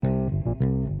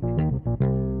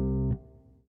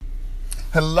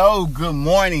Hello, good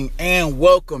morning, and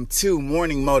welcome to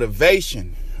Morning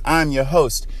Motivation. I'm your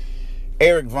host,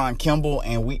 Eric Von Kimball,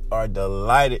 and we are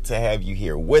delighted to have you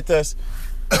here with us.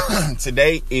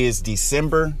 Today is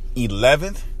December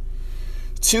 11th,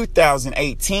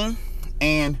 2018,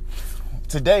 and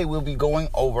today we'll be going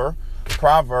over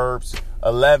Proverbs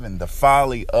 11, the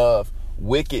folly of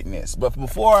wickedness. But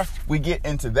before we get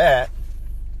into that,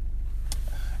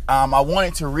 I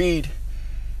wanted to read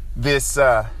this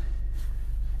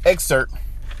excerpt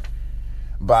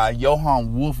by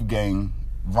Johann Wolfgang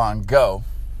von Goethe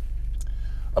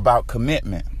about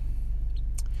commitment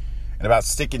and about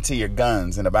sticking to your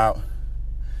guns and about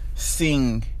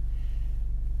seeing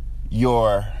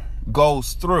your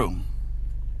goals through.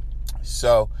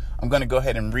 So I'm going to go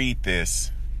ahead and read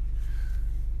this.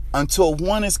 Until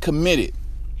one is committed,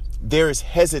 there is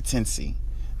hesitancy,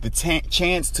 the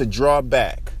chance to draw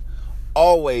back,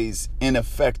 always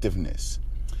ineffectiveness.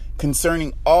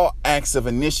 Concerning all acts of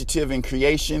initiative and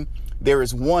creation, there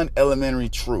is one elementary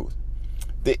truth,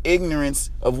 the ignorance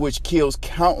of which kills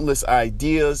countless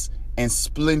ideas and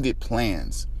splendid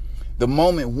plans. The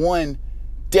moment one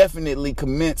definitely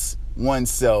commits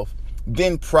oneself,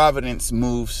 then providence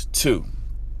moves too.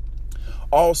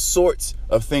 All sorts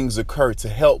of things occur to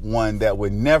help one that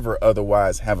would never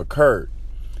otherwise have occurred.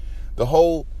 The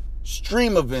whole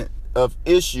stream of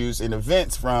issues and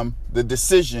events from the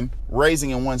decision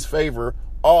raising in one's favor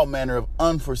all manner of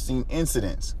unforeseen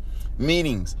incidents,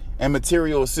 meetings, and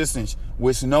material assistance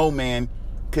which no man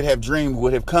could have dreamed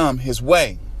would have come his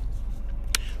way.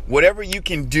 Whatever you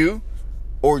can do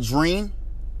or dream,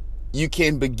 you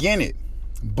can begin it.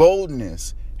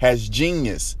 Boldness has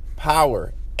genius,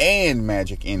 power, and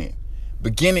magic in it.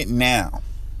 Begin it now.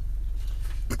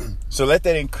 So let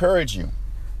that encourage you.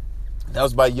 That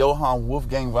was by Johann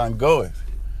Wolfgang von Goethe.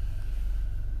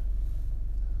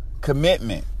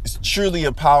 Commitment is truly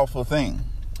a powerful thing.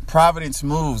 Providence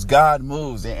moves, God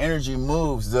moves, the energy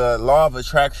moves, the law of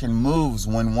attraction moves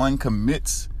when one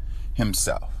commits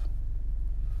himself.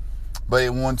 But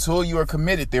until you are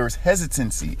committed, there is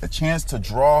hesitancy, a chance to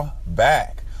draw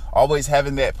back, always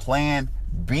having that plan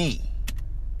B,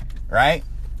 right?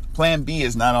 Plan B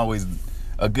is not always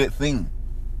a good thing.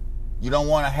 You don't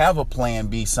want to have a plan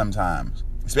B sometimes,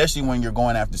 especially when you're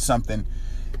going after something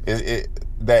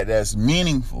that's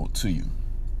meaningful to you.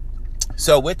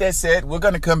 So with that said, we're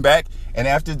going to come back, and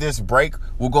after this break,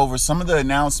 we'll go over some of the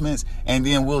announcements, and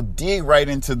then we'll dig right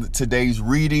into today's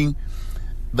reading,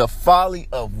 The Folly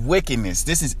of Wickedness.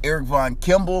 This is Eric Von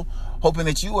Kimball, hoping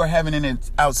that you are having an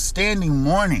outstanding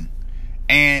morning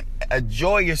and a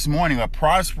joyous morning, a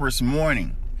prosperous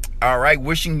morning. All right,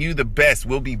 wishing you the best.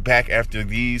 We'll be back after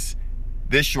this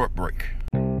short break.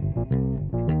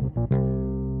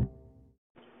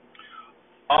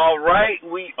 All right,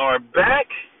 we are back,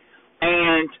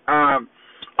 and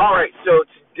all right. So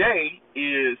today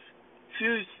is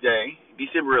Tuesday,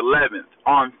 December 11th.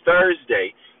 On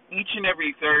Thursday, each and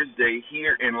every Thursday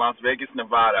here in Las Vegas,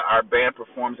 Nevada, our band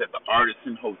performs at the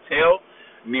Artisan Hotel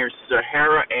near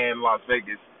Sahara and Las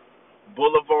Vegas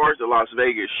Boulevard, the Las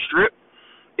Vegas Strip.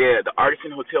 Yeah, the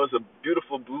Artisan Hotel is a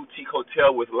beautiful boutique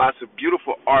hotel with lots of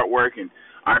beautiful artwork, and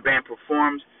our band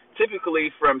performs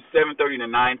typically from 7:30 to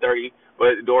 9:30,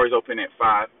 but the doors open at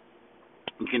 5.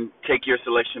 You can take your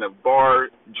selection of bar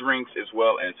drinks as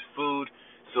well as food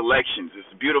selections.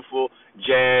 It's beautiful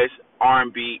jazz,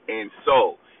 R&B, and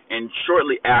soul. And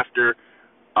shortly after,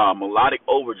 Melodic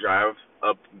Overdrive,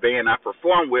 a band I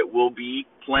perform with, will be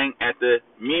playing at the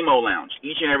Mimo Lounge.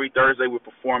 Each and every Thursday we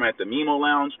perform at the Mimo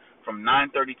Lounge from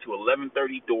 9:30 to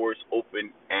 11:30, doors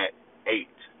open at 8.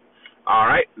 All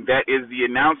right, that is the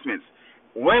announcements.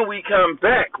 When we come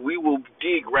back, we will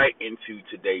dig right into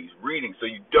today's reading, so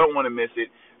you don't want to miss it.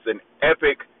 It's an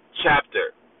epic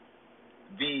chapter,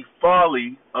 The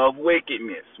Folly of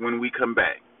Wickedness, when we come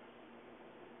back.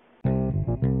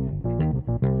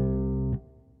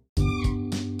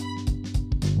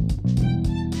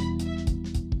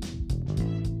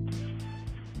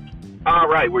 All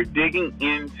right, we're digging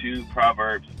into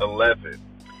Proverbs 11.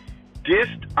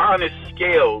 Dishonest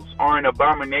scales are an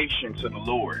abomination to the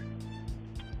Lord,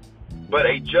 but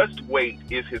a just weight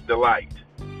is his delight.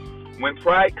 When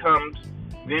pride comes,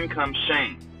 then comes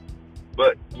shame,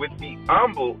 but with the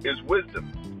humble is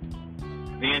wisdom.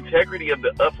 The integrity of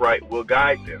the upright will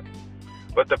guide them,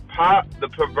 but the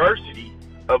perversity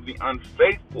of the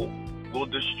unfaithful will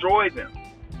destroy them.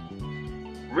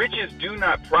 Riches do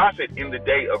not profit in the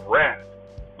day of wrath,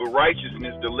 but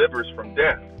righteousness delivers from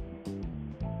death.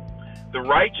 The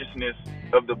righteousness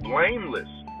of the blameless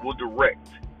will direct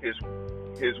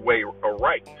his way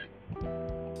aright,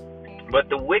 but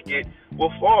the wicked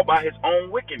will fall by his own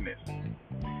wickedness.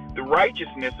 The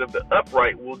righteousness of the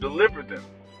upright will deliver them,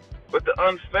 but the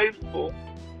unfaithful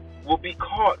will be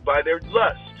caught by their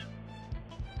lust.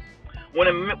 When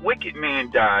a wicked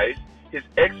man dies, his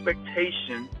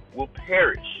expectation will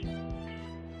perish,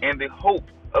 and the hope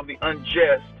of the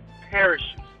unjust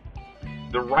perishes.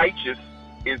 The righteous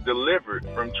is delivered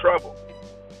from trouble,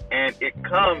 and it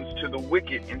comes to the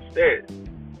wicked instead.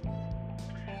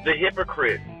 The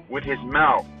hypocrite with his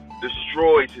mouth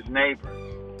destroys his neighbor,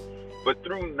 but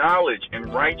through knowledge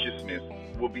and righteousness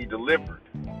will be delivered.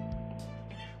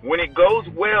 When it goes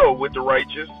well with the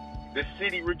righteous, the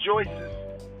city rejoices,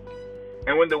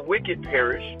 and when the wicked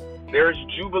perish, there is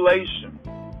jubilation.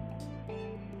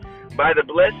 By the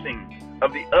blessing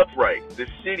of the upright, the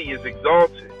city is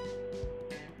exalted,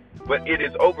 but it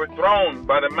is overthrown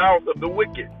by the mouth of the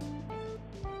wicked.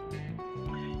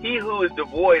 He who is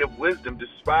devoid of wisdom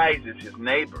despises his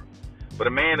neighbor, but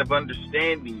a man of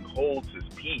understanding holds his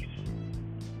peace.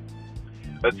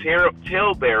 A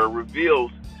talebearer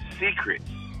reveals secrets,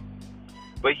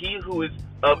 but he who is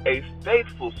of a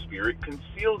faithful spirit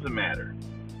conceals a matter.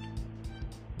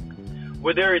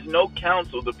 Where there is no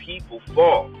counsel, the people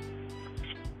fall,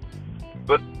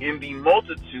 but in the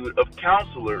multitude of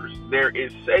counselors there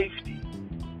is safety.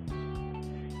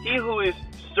 He who is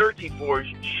surety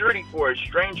for a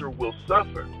stranger will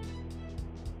suffer,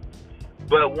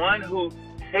 but one who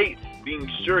hates being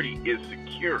surety is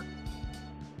secure.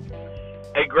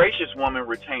 A gracious woman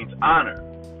retains honor,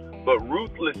 but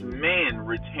ruthless men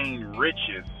retain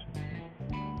riches.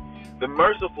 The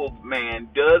merciful man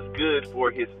does good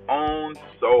for his own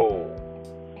soul,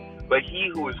 but he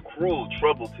who is cruel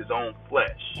troubles his own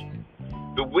flesh.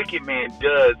 The wicked man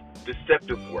does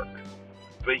deceptive work,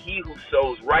 but he who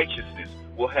sows righteousness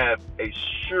will have a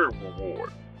sure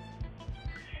reward.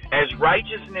 As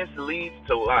righteousness leads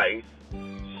to life,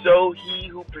 so he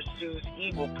who pursues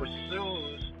evil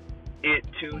pursues it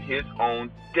to his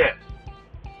own death.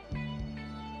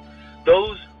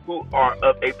 Those who are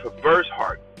of a perverse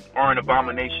heart are an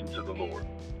abomination to the Lord,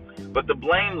 but the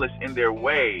blameless in their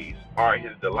ways are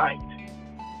his delight.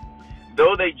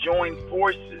 Though they join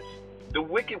forces, the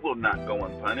wicked will not go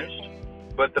unpunished,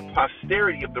 but the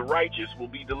posterity of the righteous will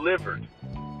be delivered.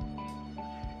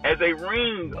 As a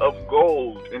ring of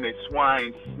gold in a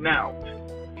swine's snout,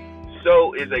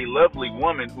 so is a lovely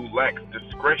woman who lacks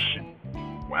discretion.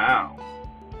 Wow.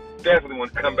 Definitely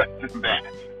want to come back to that.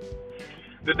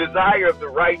 The desire of the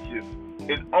righteous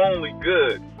is only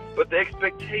good, but the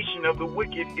expectation of the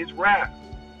wicked is wrath.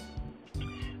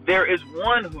 There is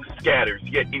one who scatters,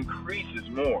 yet increases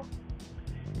more,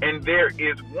 and there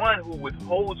is one who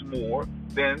withholds more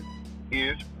than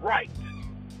is right,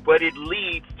 but it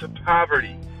leads to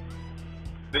poverty.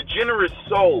 The generous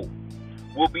soul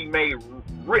will be made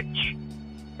rich,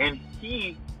 and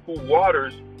he who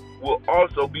waters will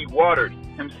also be watered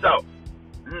himself.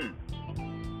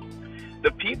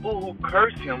 The people who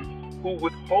curse him who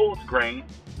withholds grain,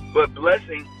 but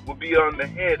blessing will be on the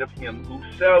head of him who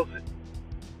sells it.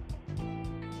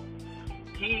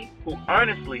 He who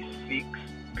earnestly seeks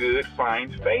good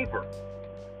finds favor,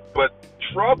 but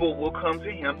trouble will come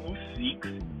to him who seeks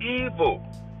evil.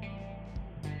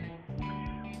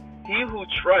 He who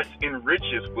trusts in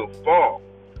riches will fall,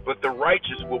 but the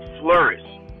righteous will flourish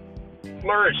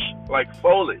like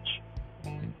foliage.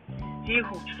 He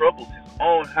who troubles his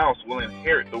own house will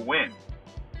inherit the wind,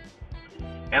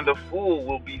 and the fool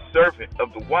will be servant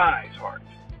of the wise heart.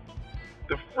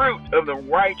 The fruit of the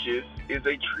righteous is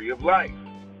a tree of life,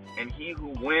 and he who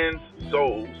wins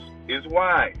souls is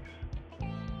wise.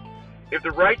 If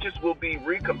the righteous will be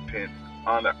recompensed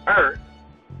on the earth,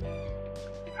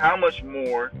 how much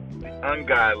more the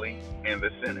ungodly and the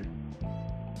sinner?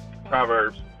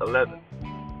 Proverbs 11.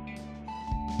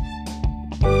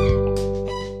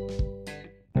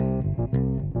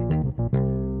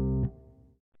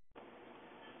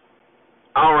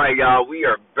 All right, y'all, we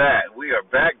are back. We are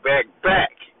back.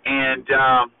 And,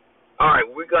 all right,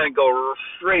 we're going to go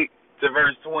straight to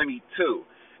verse 22.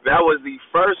 That was the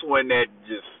first one that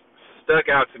just stuck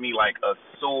out to me like a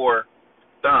sore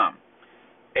thumb.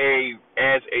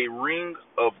 As a ring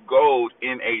of gold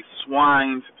in a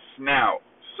swine's snout,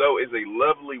 so is a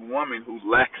lovely woman who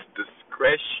lacks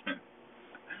discretion.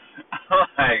 I'm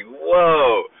like,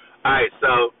 whoa. All right,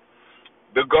 so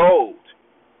the gold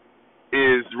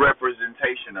is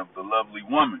representation of the lovely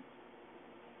woman,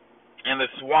 and the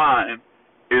swine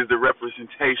is the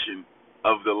representation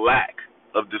of the lack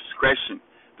of discretion,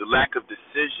 the lack of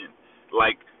decision,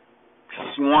 like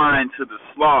swine to the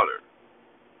slaughter.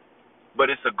 But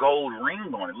it's a gold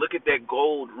ring on it. Look at that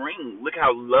gold ring. Look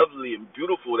how lovely and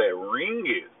beautiful that ring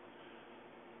is.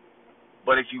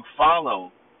 But if you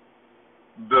follow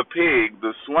the pig,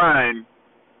 the swine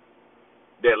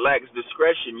that lacks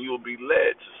discretion, you will be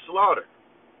led to slaughter.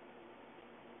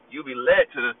 You'll be led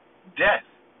to death.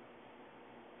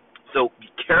 So be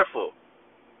careful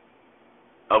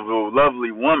of a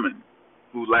lovely woman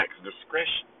who lacks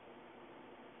discretion.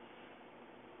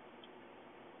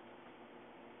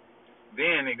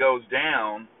 Then it goes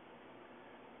down,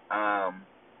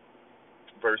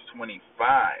 verse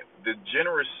 25. The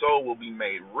generous soul will be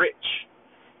made rich,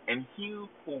 and he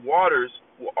who waters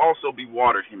will also be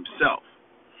watered himself.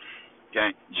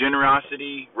 Okay?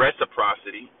 Generosity,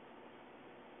 reciprocity,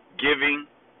 giving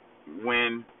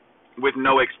with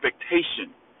no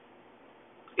expectation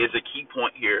is a key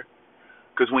point here.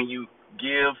 Because when you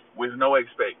give with no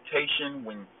expectation,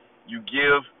 when you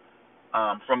give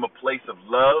from a place of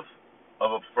love,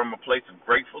 from a place of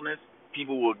gratefulness,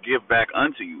 people will give back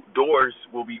unto you. Doors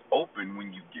will be open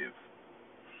when you give.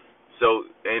 So,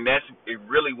 and that's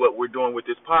really what we're doing with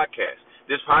this podcast.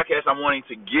 This podcast, I'm wanting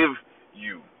to give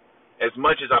you as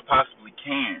much as I possibly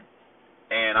can.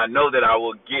 And I know that I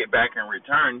will get back in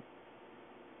return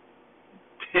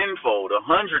tenfold,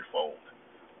 100-fold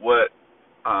what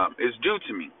is due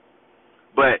to me.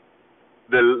 But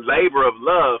the labor of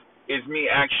love is me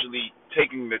actually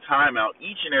taking the time out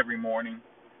each and every morning,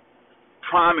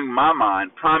 priming my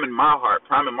mind, priming my heart,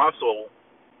 priming my soul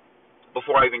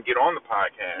before I even get on the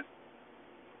podcast,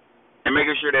 and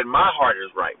making sure that my heart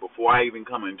is right before I even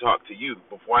come and talk to you,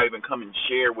 before I even come and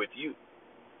share with you.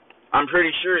 I'm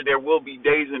pretty sure there will be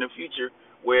days in the future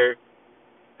where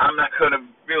I'm not going to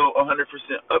feel 100%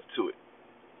 up to it.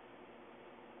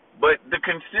 But the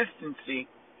consistency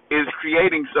is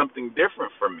creating something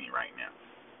different for me right now,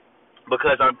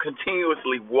 because I'm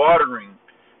continuously watering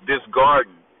this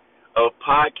garden of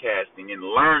podcasting and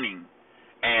learning,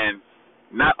 and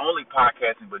not only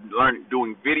podcasting, but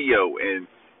doing video and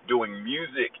doing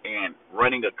music and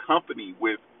running a company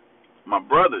with my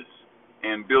brothers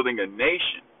and building a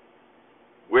nation.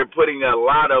 We're tilling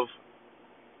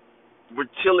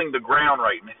the ground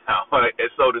right now,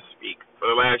 so to speak, for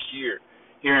the last year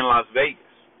here in Las Vegas.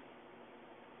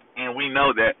 And we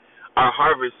know that our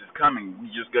harvest is coming.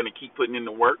 We're just going to keep putting in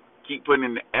the work, keep putting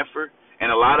in the effort,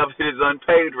 and a lot of it is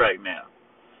unpaid right now.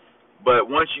 But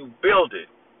once you build it,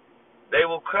 they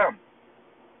will come.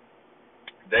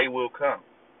 They will come.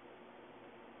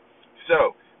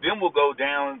 So, then we'll go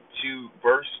down to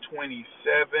verse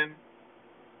 27.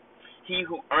 He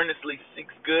who earnestly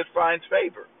seeks good finds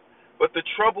favor, but the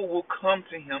trouble will come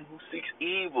to him who seeks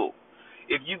evil.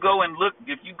 If you go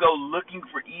looking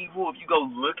for evil, if you go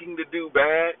looking to do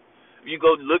bad, if you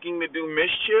go looking to do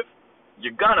mischief,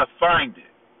 you're gonna find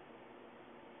it.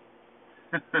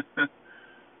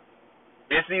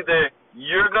 It's either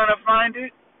you're gonna find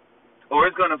it or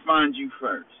it's gonna find you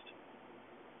first.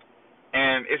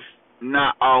 And it's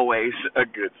not always a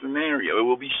good scenario. It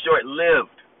will be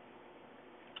short-lived.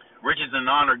 Riches and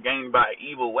honor gained by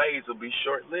evil ways will be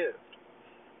short-lived.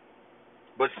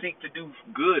 But seek to do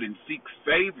good and seek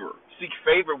favor. Seek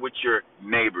favor with your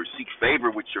neighbor. Seek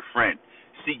favor with your friend.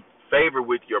 Seek favor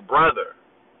with your brother.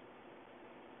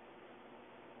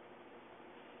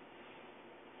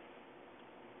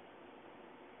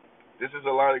 This is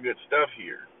a lot of good stuff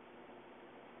here.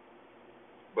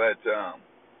 But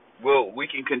we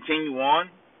can continue on.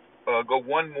 Go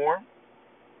one more.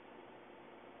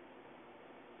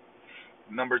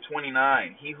 Number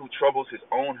 29, he who troubles his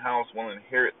own house will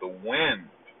inherit the wind,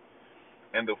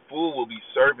 and the fool will be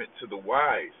servant to the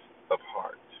wise of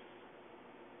heart.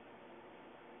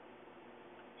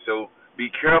 So be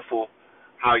careful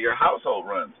how your household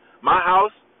runs. My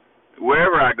house,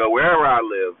 wherever I go, wherever I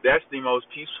live, that's the most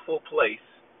peaceful place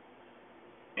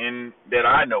that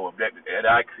I know of, that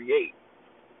I create.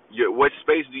 What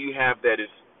space do you have that is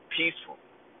peaceful?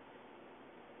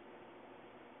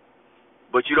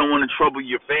 But you don't want to trouble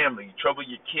your family, trouble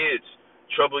your kids,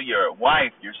 trouble your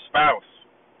wife, your spouse.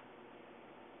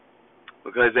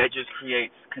 Because that just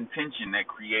creates contention, that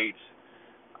creates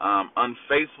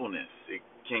unfaithfulness. It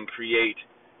can create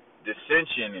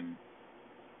dissension and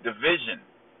division.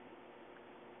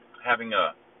 Having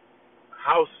a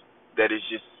house that is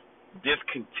just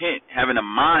discontent, having a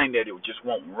mind that it just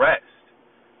won't rest.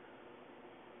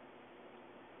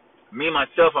 Me,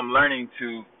 myself, I'm learning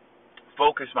to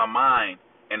focus my mind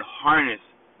and harness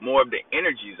more of the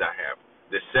energies I have,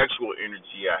 the sexual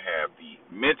energy I have, the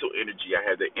mental energy I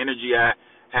have, the energy I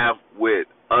have with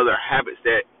other habits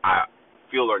that I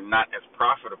feel are not as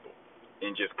profitable,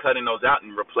 and just cutting those out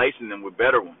and replacing them with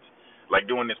better ones, like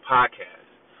doing this podcast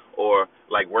or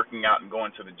like working out and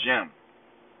going to the gym.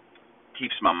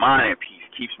 Keeps my mind at peace,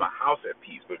 keeps my house at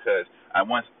peace, because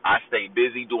once I stay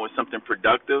busy doing something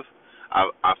productive,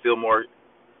 I feel more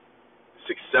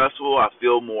successful. I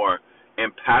feel more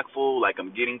impactful, like I'm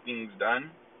getting things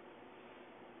done.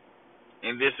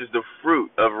 And this is the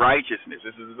fruit of righteousness.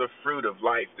 This is the fruit of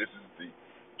life. This is the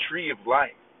tree of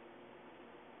life.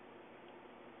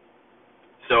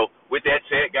 So with that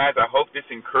said, guys, I hope this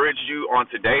encouraged you on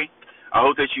today. I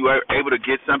hope that you were able to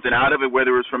get something out of it,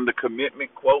 whether it's from the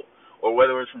commitment quote or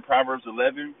whether it's from Proverbs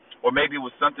 11, or maybe it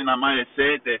was something I might have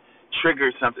said that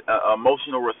triggered something,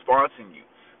 emotional response in you.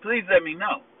 Please let me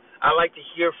know. I like to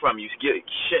hear from you.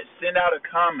 Send out a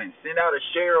comment, send out a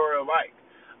share or a like.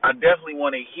 I definitely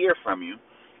want to hear from you.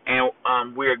 And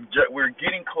we're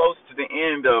getting close to the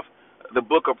end of the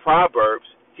book of Proverbs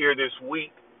here this week.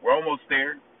 We're almost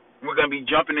there. We're going to be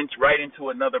jumping right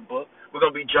into another book. We're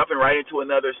going to be jumping right into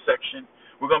another section.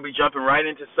 We're going to be jumping right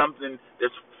into something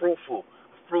that's fruitful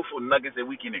nuggets that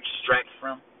we can extract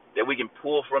from, that we can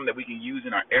pull from, that we can use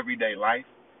in our everyday life.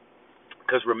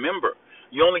 Because remember,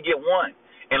 you only get one.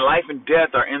 And life and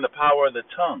death are in the power of the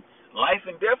tongue. Life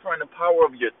and death are in the power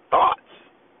of your thoughts.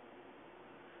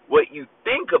 What you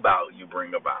think about, you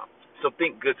bring about. So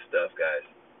think good stuff, guys.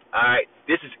 All right,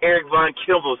 this is Eric Von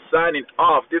Kilville signing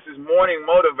off. This is Morning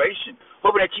Motivation.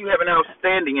 Hoping that you have an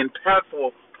outstanding,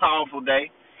 impactful, powerful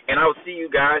day. And I will see you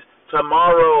guys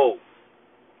tomorrow.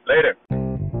 Later.